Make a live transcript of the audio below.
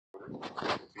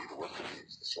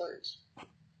slaves.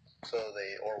 So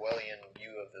the Orwellian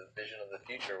view of the vision of the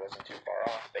future wasn't too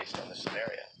far off based on this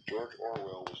scenario. George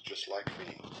Orwell was just like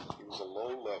me. He was a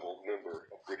low-level member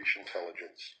of British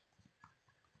intelligence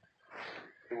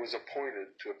who was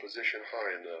appointed to a position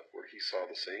high enough where he saw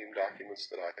the same documents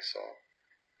that I saw.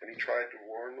 And he tried to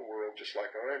warn the world just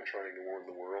like I'm trying to warn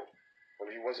the world, when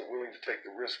he wasn't willing to take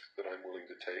the risk that I'm willing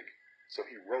to take. So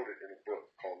he wrote it in a book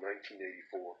called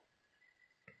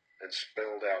 1984 and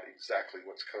spelled out exactly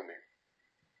what's coming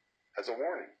as a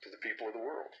warning to the people of the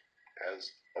world,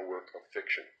 as a work of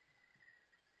fiction.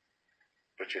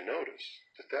 But you notice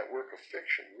that that work of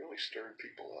fiction really stirred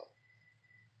people up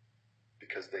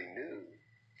because they knew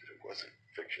that it wasn't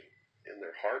fiction. In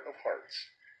their heart of hearts,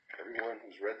 everyone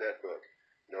who's read that book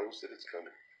knows that it's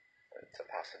coming. It's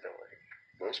a possibility.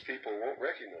 Most people won't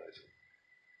recognize it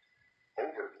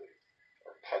overtly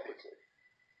or publicly,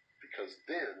 because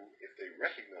then, if they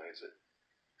recognize it,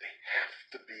 they have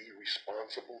to be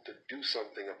responsible to do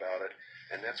something about it.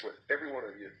 And that's what every one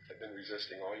of you have been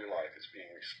resisting all your life, is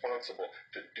being responsible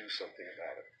to do something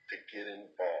about it, to get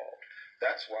involved.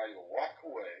 That's why you'll walk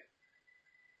away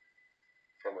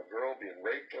from a girl being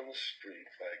raped on the street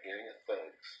by a gang of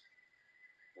thugs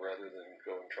rather than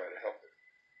go and try to help her.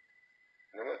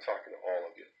 And I'm not talking to all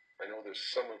of you. I know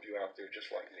there's some of you out there just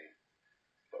like me,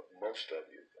 but most of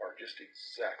you are just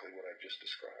exactly what I've just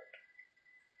described.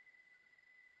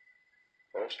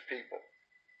 Most people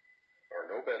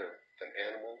are no better than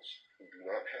animals who do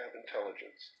not have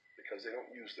intelligence because they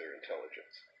don't use their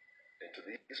intelligence. And to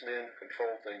these men who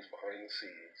control things behind the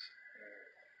scenes,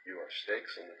 you are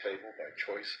stakes on the table by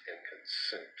choice and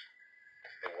consent,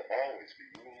 and will always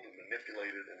be ruled and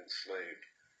manipulated and enslaved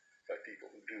by people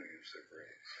who do use their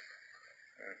brains.